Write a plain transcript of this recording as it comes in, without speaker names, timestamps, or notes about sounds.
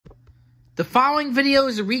The following video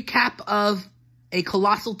is a recap of a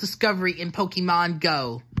colossal discovery in Pokemon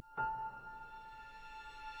Go.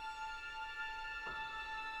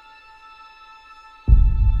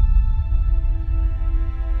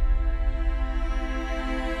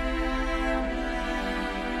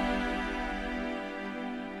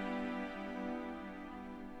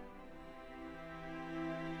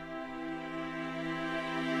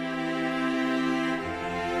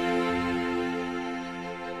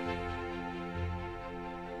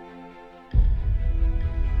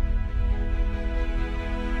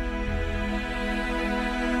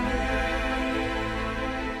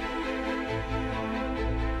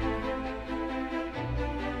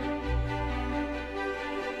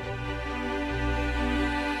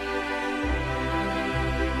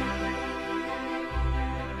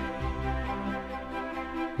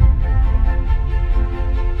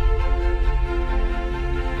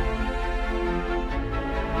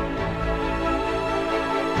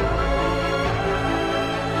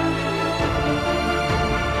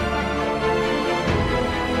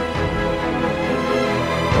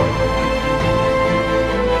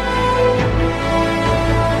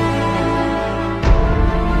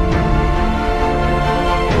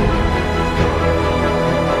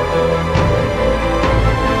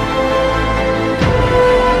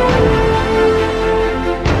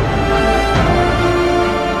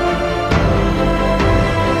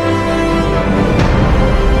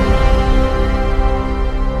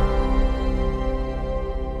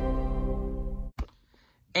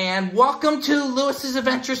 And welcome to Lewis's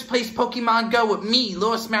Adventures Plays Pokemon Go with me,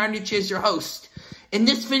 Lewis Marinucci, as your host. In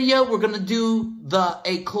this video, we're going to do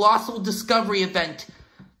a Colossal Discovery event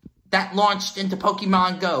that launched into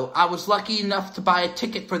Pokemon Go. I was lucky enough to buy a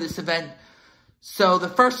ticket for this event. So the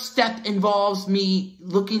first step involves me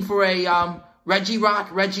looking for a Regirock,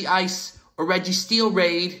 Regice, or Registeel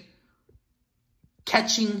raid,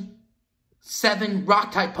 catching 7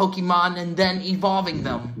 Rock-type Pokemon, and then evolving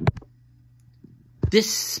them. This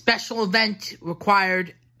special event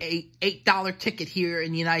required a $8 ticket here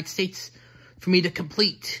in the United States for me to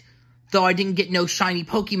complete. Though I didn't get no shiny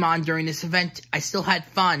Pokemon during this event, I still had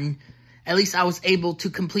fun. At least I was able to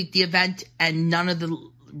complete the event, and none of the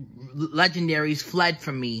legendaries fled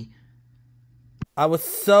from me. I was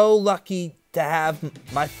so lucky to have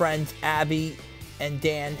my friends Abby and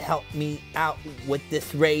Dan help me out with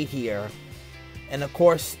this raid here. And of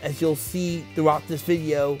course, as you'll see throughout this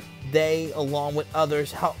video, they, along with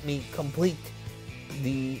others, helped me complete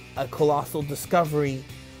the Colossal Discovery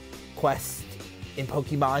quest in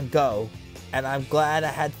Pokemon Go. And I'm glad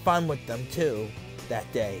I had fun with them too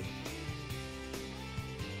that day.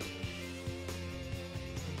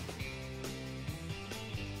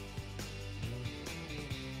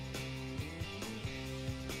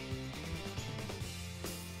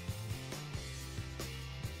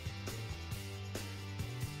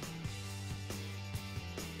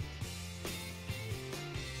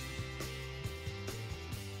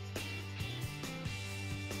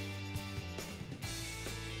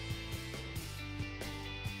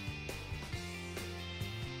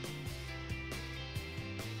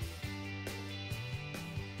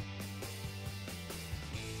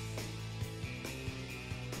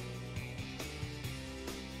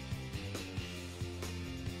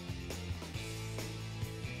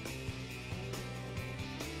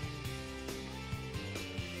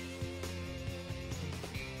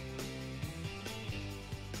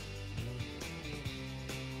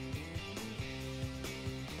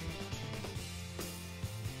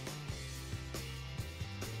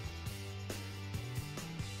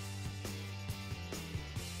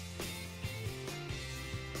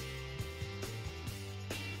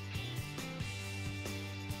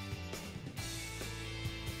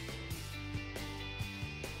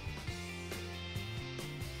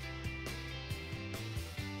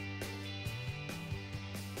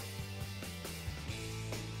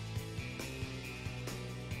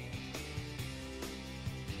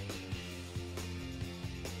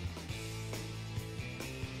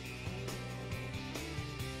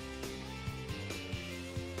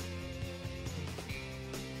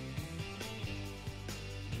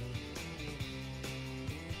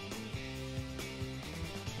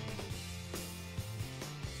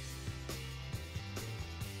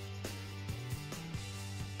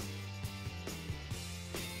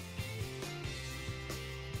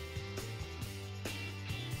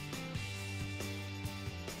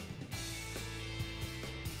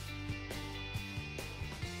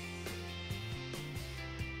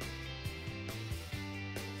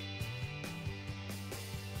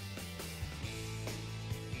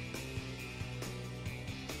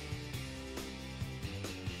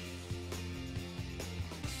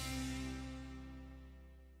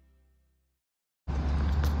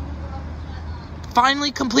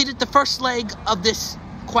 finally completed the first leg of this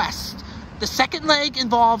quest. The second leg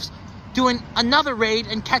involves doing another raid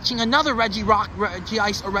and catching another Regirock,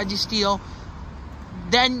 Regice, or Registeel,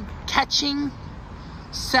 then catching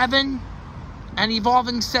 7 and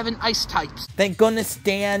evolving 7 ice types. Thank goodness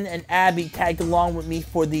Dan and Abby tagged along with me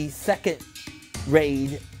for the second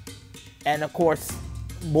raid, and of course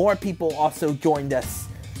more people also joined us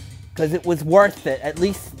because it was worth it. At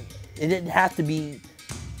least it didn't have to be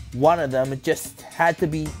one of them, it just had to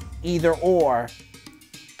be either or,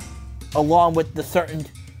 along with the certain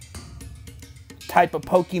type of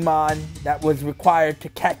Pokemon that was required to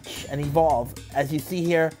catch and evolve. As you see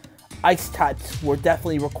here, ice types were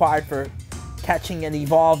definitely required for catching and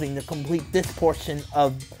evolving to complete this portion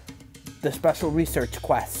of the special research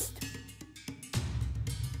quest.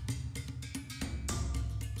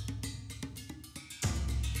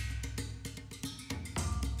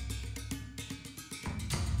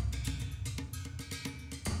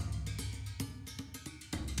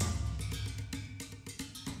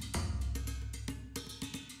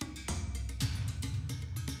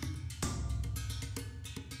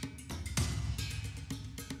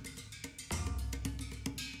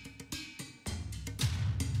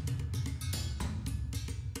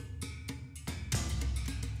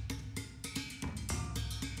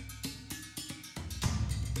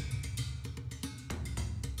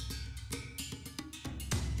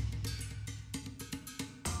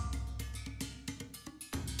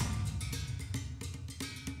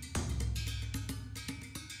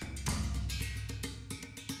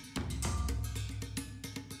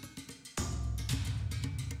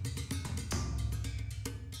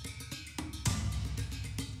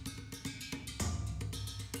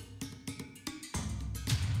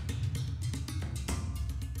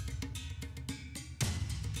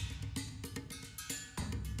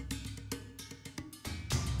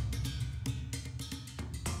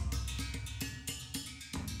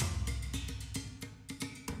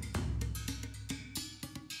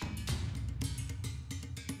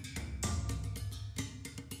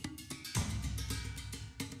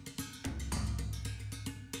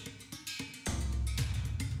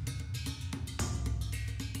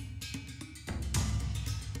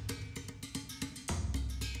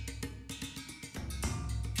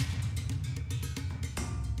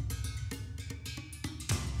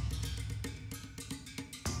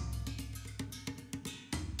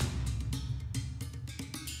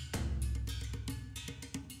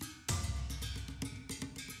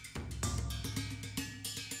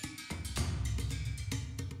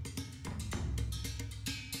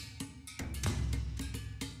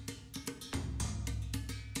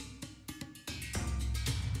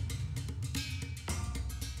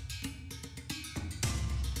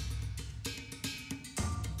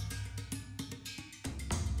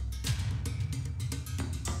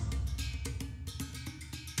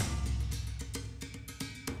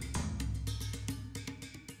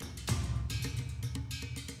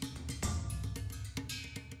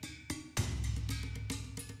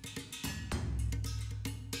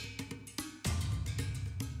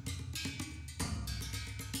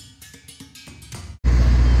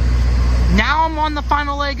 Now I'm on the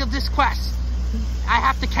final leg of this quest. I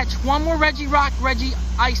have to catch one more Regirock,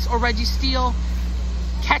 Regice, or Registeel,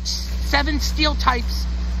 catch 7 steel types,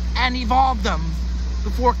 and evolve them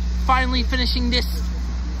before finally finishing this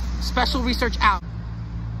special research out.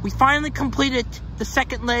 We finally completed the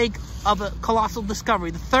second leg of a Colossal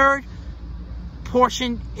discovery. The third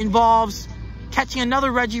portion involves catching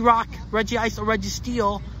another Regirock, Regice, or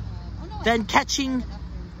Registeel, then catching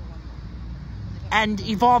and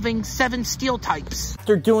evolving 7 steel types.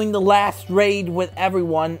 After doing the last raid with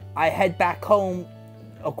everyone, I head back home,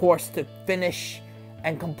 of course, to finish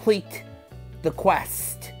and complete the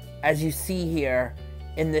quest, as you see here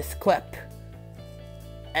in this clip.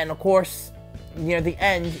 And of course, near the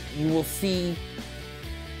end, you will see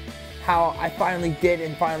how I finally did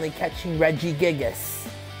in finally catching Regigigas.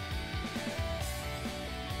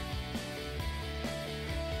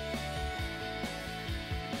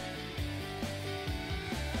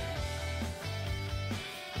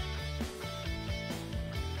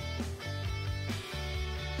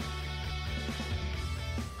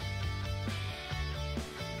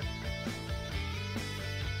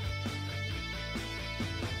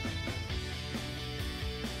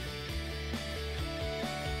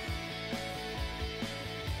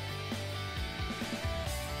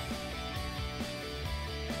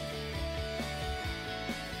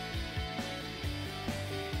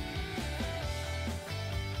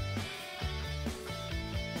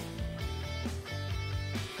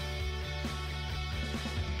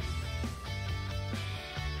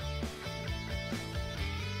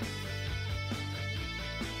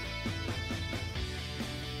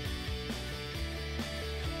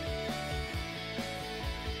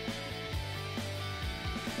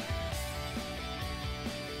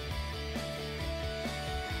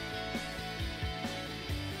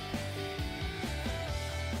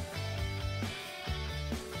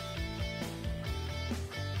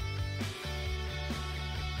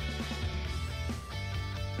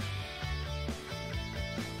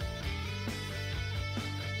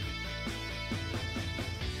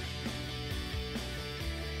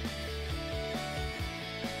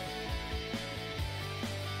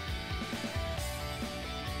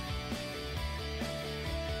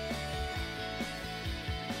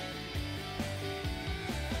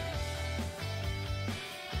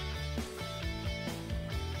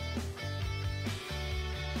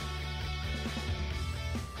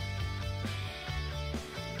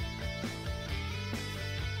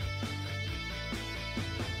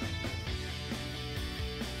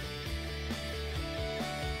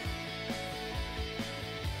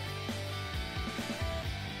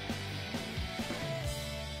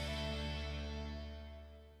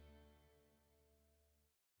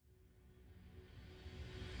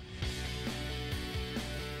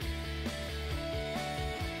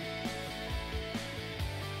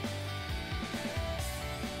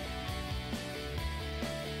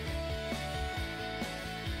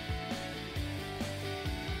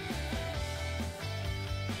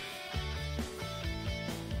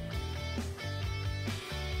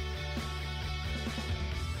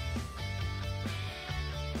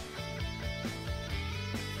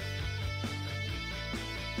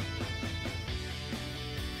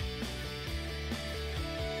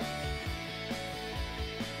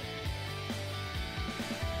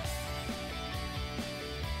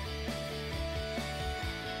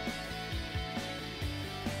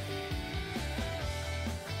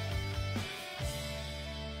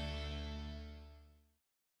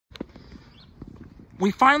 we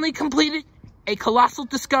finally completed a Colossal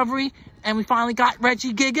discovery, and we finally got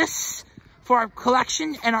Regigigas for our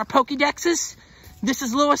collection and our Pokédexes. This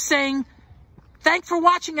is Lewis saying, thanks for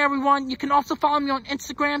watching, everyone. You can also follow me on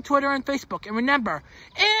Instagram, Twitter, and Facebook. And remember,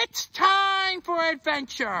 it's time for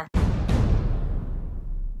adventure.